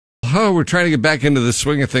we're trying to get back into the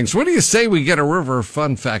swing of things. What do you say we get a river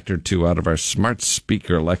fun fact or two out of our smart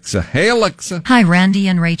speaker, Alexa? Hey, Alexa. Hi, Randy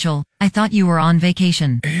and Rachel. I thought you were on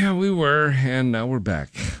vacation. Yeah, we were, and now we're back.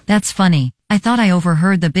 That's funny. I thought I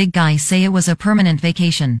overheard the big guy say it was a permanent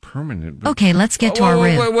vacation. Permanent? Okay, let's get to our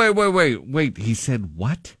riv. Wait. He said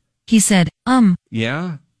what? He said,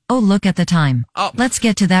 Yeah? Oh, look at the time. Oh. Let's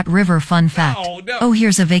get to that river fun fact. No. Oh,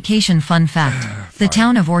 here's a vacation fun fact. The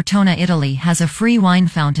town of Ortona, Italy has a free wine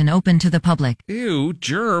fountain open to the public. Ew,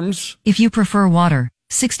 germs. If you prefer water,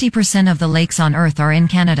 60% of the lakes on Earth are in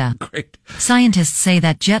Canada. Great. Scientists say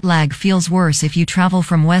that jet lag feels worse if you travel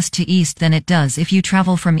from west to east than it does if you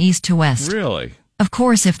travel from east to west. Really? Of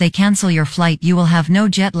course, if they cancel your flight, you will have no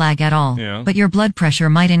jet lag at all, but your blood pressure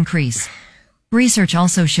might increase. Research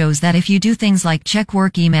also shows that if you do things like check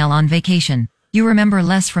work email on vacation, you remember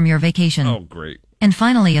less from your vacation. Oh, great. And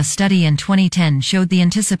finally, a study in 2010 showed the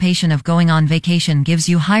anticipation of going on vacation gives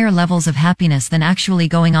you higher levels of happiness than actually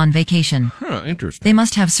going on vacation. Huh, interesting. They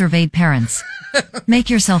must have surveyed parents. Make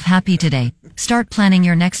yourself happy today. Start planning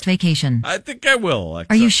your next vacation. I think I will,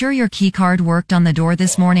 Alexa. Are you sure your key card worked on the door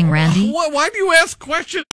this morning, Randy? Why do you ask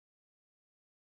questions?